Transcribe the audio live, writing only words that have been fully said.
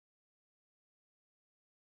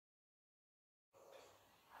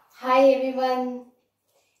Hi everyone.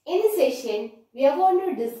 In this session, we are going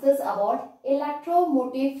to discuss about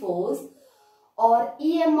electromotive force or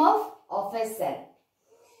e.m.f. of a cell.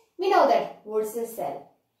 We know that what's a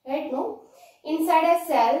cell, right? No? Inside a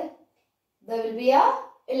cell, there will be a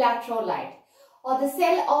electrolyte, or the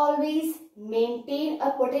cell always maintain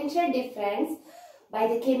a potential difference by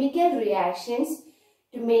the chemical reactions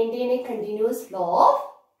to maintain a continuous flow of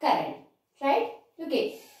current, right?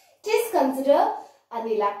 Okay, just consider an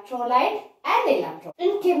electrolyte and electron.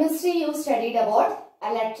 In chemistry, you studied about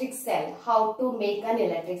electric cell, how to make an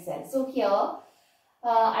electric cell. So here,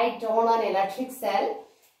 I drawn an electric cell,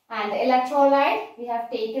 and electrolyte we have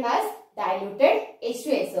taken as diluted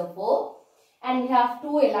H2SO4, and we have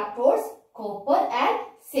two electrodes, copper and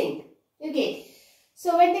zinc. Okay.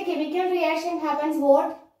 So when the chemical reaction happens,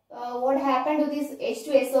 what happened to this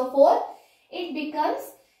H2SO4? It becomes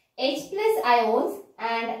H plus ions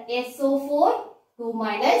and SO4 2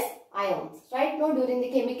 minus ions. Right now, during the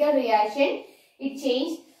chemical reaction, it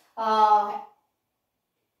changed.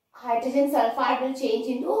 Hydrogen sulfide will change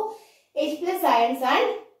into H plus ions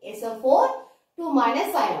and SO4 2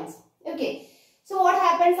 minus ions. Okay. So what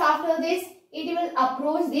happens after this? It will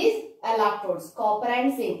approach these electrodes, copper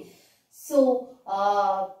and zinc. So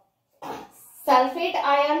sulfate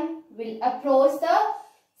ion will approach the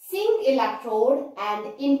zinc electrode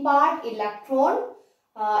and impart electron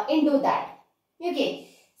into that. Okay.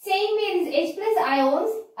 Same way, this H plus ions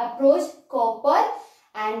approach copper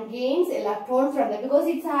and gains electron from that, because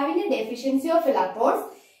it's having a deficiency of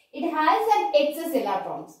electrons. It has an excess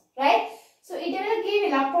electrons, right? So it will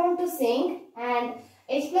give electron to zinc, and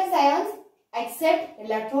H plus ions accept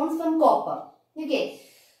electrons from copper. Okay.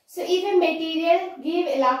 So if a material give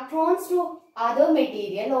electrons to other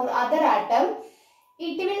material or other atom,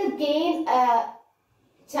 it will gain a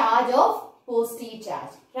charge of positive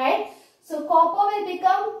charge, right? So copper will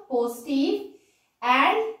become positive,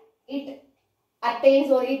 and it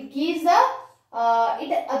attains, or it gives the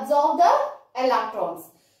it absorbs the electrons.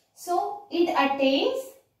 So it attains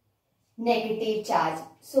negative charge.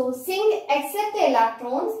 So zinc accept the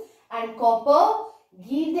electrons and copper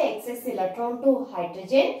give the excess electron to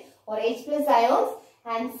hydrogen or H plus ions,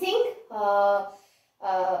 and zinc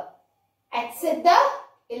accept the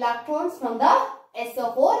electrons from the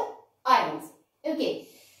SO4 ions. Okay.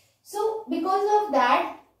 So because of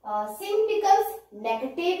that, zinc becomes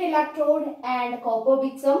negative electrode and copper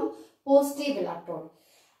becomes positive electrode.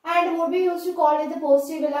 And what we used to call it, the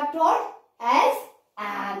positive electrode, as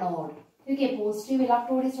anode. Okay, positive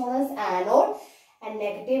electrode is known as anode and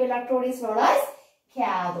negative electrode is known as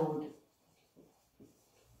cathode.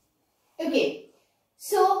 Okay,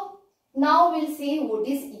 so now we'll see what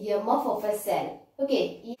is e.m.f. of a cell.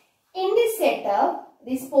 Okay, in this setup,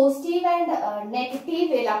 these positive and negative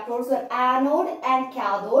electrodes, or anode and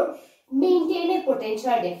cathode, maintain a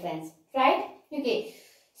potential difference, right? Okay,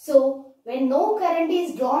 so when no current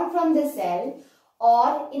is drawn from the cell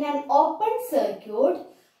or in an open circuit,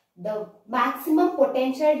 the maximum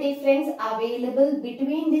potential difference available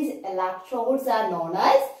between these electrodes are known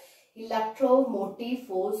as electromotive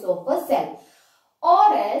force of a cell.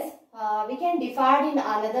 Or else, we can define in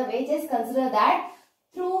another way. Just consider that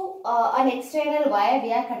through an external wire,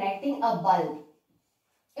 we are connecting a bulb.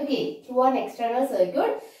 Okay, through an external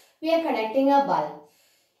circuit, we are connecting a bulb.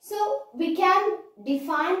 So, we can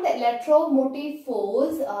define the electromotive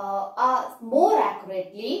force more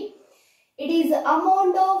accurately. It is the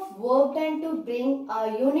amount of work done to bring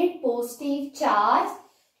a unit positive charge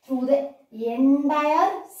through the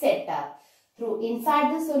entire setup, through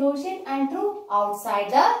inside the solution and through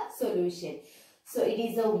outside the solution. So it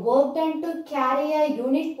is the work done to carry a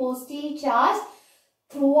unit positive charge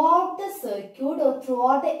throughout the circuit or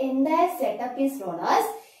throughout the entire setup is known as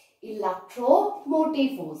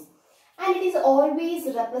electromotive force. And it is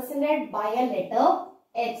always represented by a letter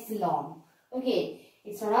epsilon. Okay,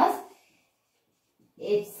 it's known as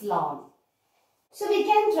epsilon. So we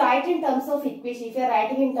can write in terms of equation. If you are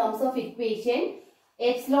writing in terms of equation,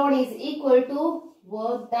 epsilon is equal to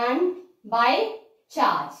work done by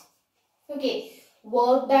charge. Okay,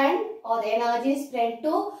 work done, or the energy spent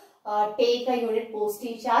to take a unit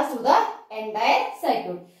positive charge to the entire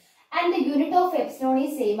circuit. And the unit of epsilon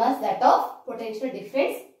is same as that of potential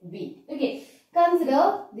difference V. Okay,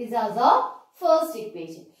 consider this as a first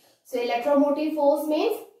equation. So electromotive force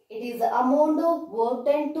means it is the amount of work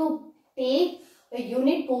done to take a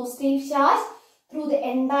unit positive charge through the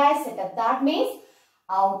entire setup. That means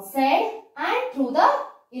outside and through the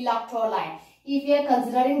electrolyte. If we are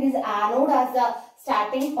considering this anode as the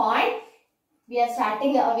starting point, we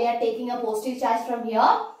are taking a positive charge from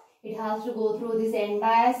here. it has to go through this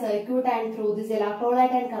entire circuit and through this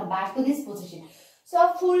electrolyte and come back to this position. So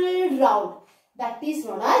a full round, that is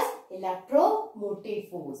known as electromotive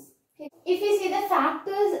force. Okay. If we see the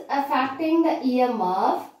factors affecting the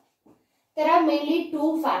EMF, there are mainly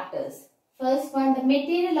two factors. First one, the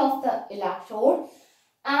material of the electrode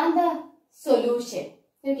and the solution.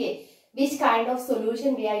 Okay, which kind of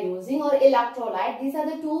solution we are using or electrolyte. These are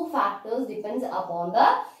the two factors depends upon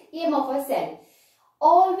the EMF of a cell.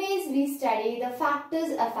 Always we study the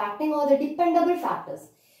factors affecting or the dependable factors.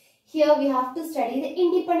 Here we have to study the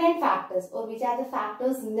independent factors, or which are the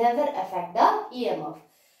factors never affect the EMF.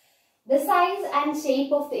 The size and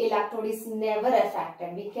shape of the electrode is never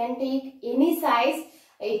affected. We can take any size.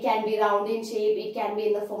 It can be round in shape. It can be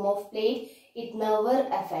in the form of plate. It never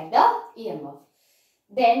affect the EMF.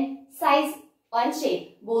 Then size and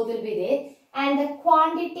shape both will be there, and the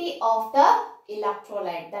quantity of the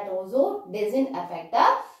electrolyte, that also doesn't affect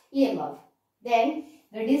the EMF. Then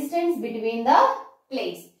the distance between the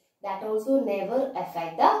plates, that also never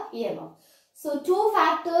affect the EMF. So two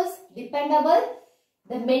factors dependable,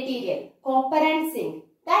 the material, copper and zinc,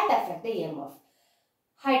 that affect the EMF.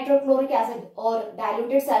 Hydrochloric acid or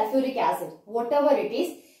diluted sulfuric acid, whatever it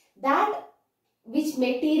is, that which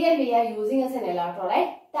material we are using as an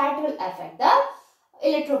electrolyte, that will affect the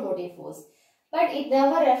electromotive force. But it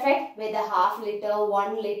never affect whether half liter,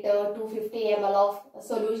 1 liter, 250 ml of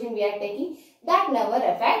solution we are taking, that never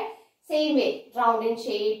affect. Same way, round in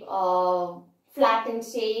shape, flat in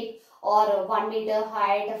shape, or 1 meter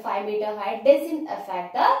height, 5 meter height, doesn't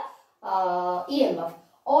affect the EMF,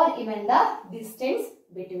 or even the distance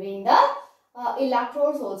between the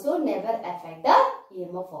electrodes also never affect the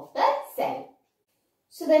EMF of the cell.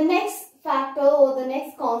 So the next factor or the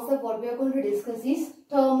next concept what we are going to discuss is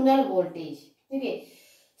terminal voltage. Okay.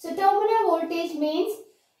 So terminal voltage means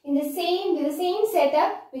with the same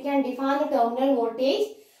setup we can define the terminal voltage.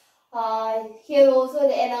 Here also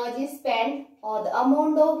the energy spent or the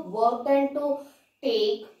amount of work done to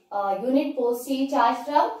take unit positive charge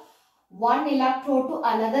from one electrode to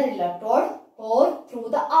another electrode or through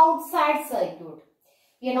the outside circuit.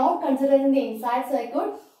 We are not considering the inside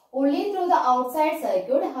circuit. Only through the outside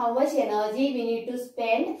circuit, how much energy we need to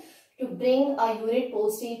spend to bring a unit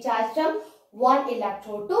positive charge from one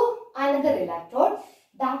electrode to another electrode.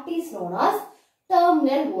 That is known as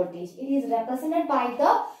terminal voltage. It is represented by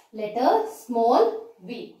the letter small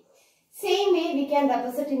v. Same way we can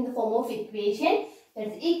represent in the form of equation, that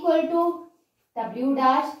is equal to W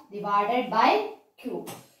dash divided by Q.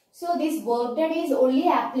 So this work done is only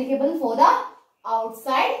applicable for the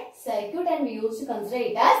outside circuit, and we used to consider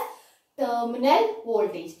it as terminal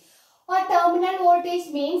voltage. Or terminal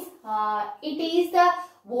voltage means it is the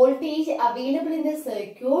voltage available in the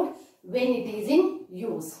circuit when it is in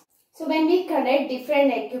use. So when we connect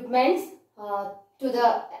different equipments to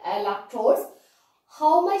the electrodes,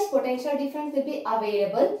 how much potential difference will be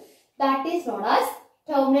available, that is known as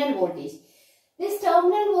terminal voltage. This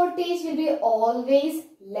terminal voltage will be always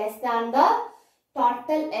less than the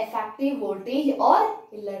total effective voltage or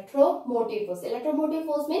electromotive force. Electromotive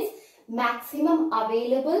force means maximum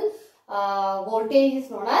available voltage is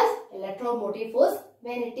known as electromotive force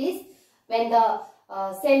when the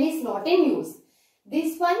cell is not in use.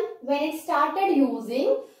 This one, when it started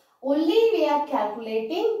using, only we are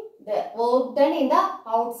calculating the work done in the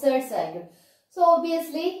outside circuit. So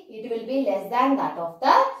obviously it will be less than that of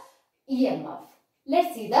the EMF.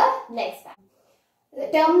 Let's see the next one. The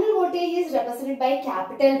terminal voltage is represented by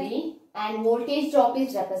capital V and voltage drop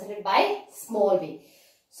is represented by small v.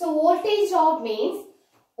 So voltage drop means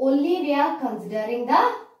only we are considering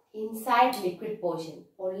the inside liquid portion,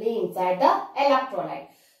 only inside the electrolyte.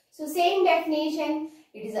 So same definition,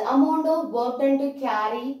 it is the amount of work done to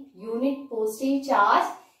carry unit positive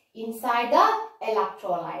charge inside the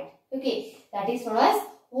electrolyte. Okay, that is known as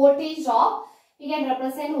voltage drop. We can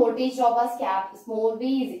represent voltage drop as small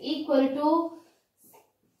v is equal to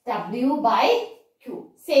W by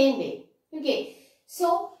Q. Same way. Okay.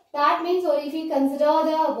 So that means, or if we consider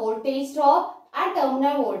the voltage drop and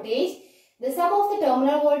terminal voltage, the sum of the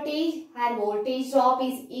terminal voltage and voltage drop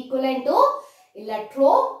is equivalent to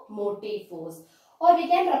electromotive force. Or we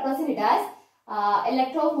can represent it as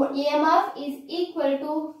EMF is equal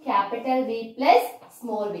to capital V plus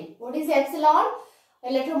small v. What is epsilon?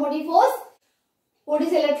 Electromotive force. What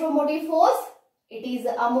is electromotive force? It is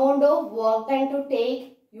the amount of work done to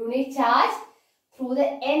take unit charge through the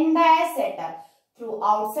entire setup, through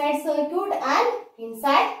outside circuit and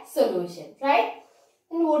inside solution, right?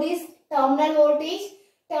 And what is terminal voltage?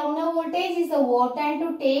 Terminal voltage is the work done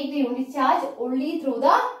to take the unit charge only through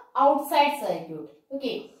the outside circuit.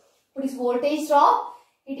 Okay. What is voltage drop?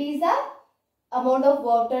 It is the amount of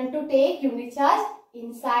work done to take unit charge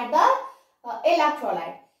inside the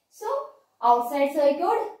electrolyte. So outside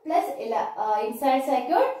circuit plus inside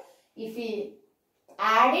circuit, if we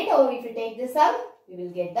add it or if we take the sum, we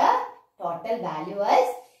will get the total value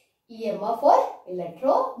as EMF or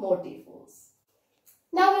electromotive force.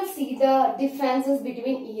 Now we'll see the differences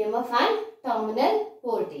between EMF and terminal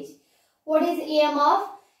voltage. What is EMF?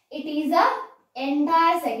 It is a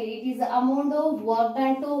entire circuit. It is the amount of work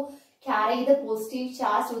done to carry the positive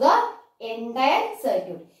charge to the entire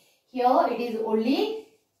circuit. Here it is only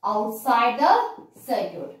outside the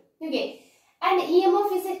circuit. Okay. And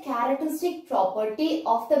EMF is a characteristic property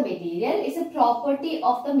of the material. It's a property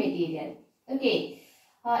of the material. Okay.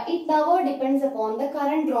 It never depends upon the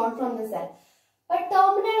current drawn from the cell. But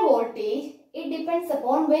terminal voltage, it depends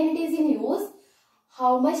upon when it is in use,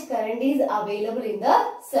 how much current is available in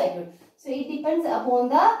the circuit. So it depends upon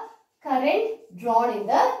the current drawn in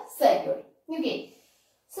the circuit. Okay.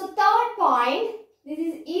 So third point, this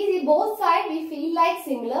is easy. Both sides we feel like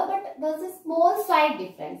similar, but there's a small slight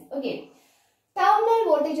difference. Okay. Terminal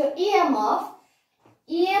voltage or EMF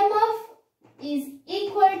is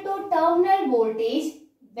equal to terminal voltage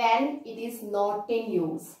when it is not in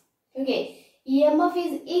use. Okay. EMF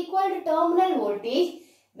is equal to terminal voltage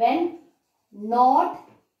when not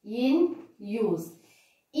in use.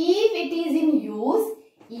 If it is in use,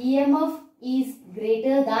 EMF is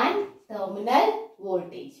greater than terminal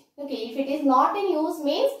voltage. Okay, if it is not in use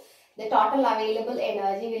means the total available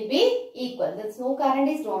energy will be equal. That's no current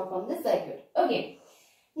is drawn from the circuit. Okay.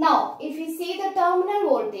 Now, if you see the terminal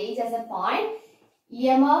voltage as a point,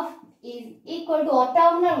 EMF is equal to or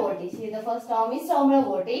terminal voltage. Here the first term is terminal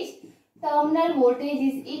voltage. Terminal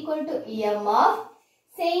voltage is equal to EMF.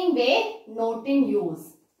 Same way, not in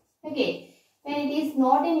use. Okay. When it is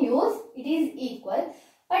not in use, it is equal.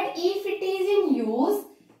 But if it is in use,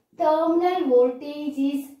 terminal voltage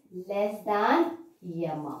is less than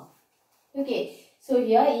EMF. Okay. So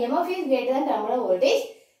here EMF is greater than terminal voltage.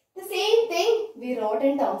 The same thing we wrote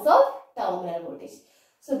in terms of terminal voltage.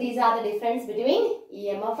 So these are the difference between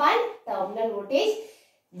EMF and terminal voltage.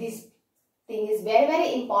 This thing is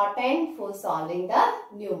very important for solving the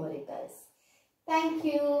numericals. Thank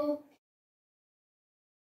you.